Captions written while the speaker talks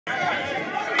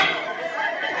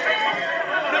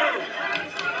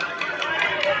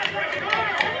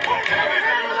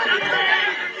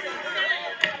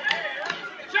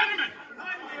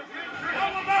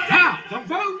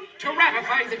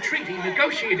the treaty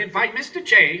negotiated by Mr.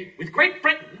 J with Great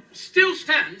Britain still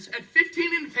stands at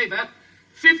 15 in favor,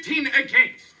 15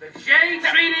 against. The J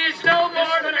Treaty is no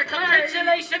more than a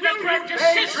capitulation to practice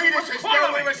Treat us as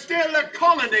though we were still a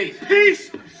colony.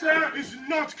 Peace, sir, is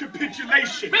not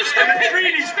capitulation. Mr.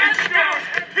 Treaty stands down.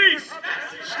 Peace.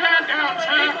 Stand down,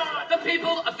 sir. The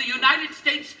people of the United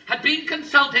States had been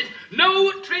consulted.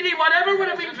 No treaty whatever would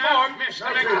have been formed,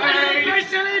 especially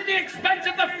at the expense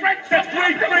of the French. That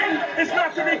Great Britain is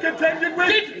not to be contended with.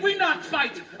 Did we not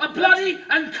fight a bloody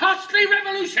and costly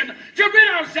revolution to rid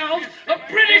ourselves of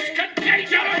British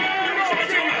contagion?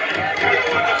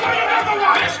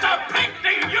 Mr.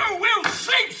 Pinckney, you will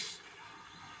cease!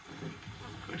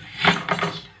 Good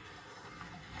heavens.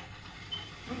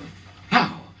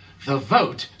 Now, the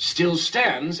vote still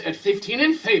stands at 15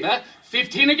 in favor,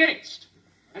 15 against.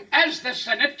 And as the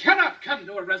Senate cannot come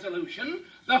to a resolution,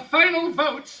 the final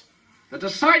vote, the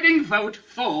deciding vote,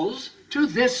 falls to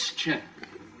this chair.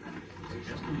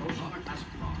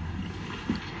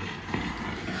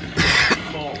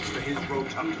 Falls to his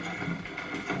rotunda.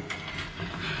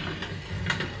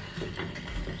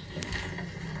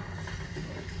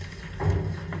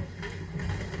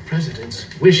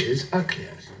 President's wishes are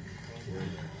clear.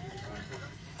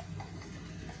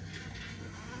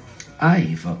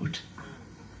 I vote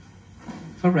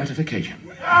for ratification.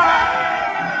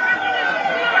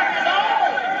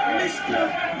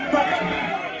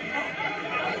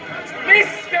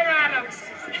 Mr. Adams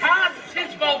casts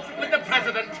his vote with the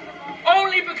President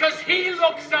only because he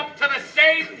looks up to the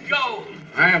same goal.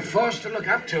 I am forced to look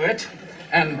up to it,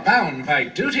 and bound by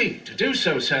duty to do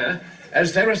so, sir,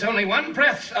 as there is only one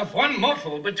breath of one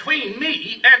mortal between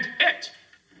me and it.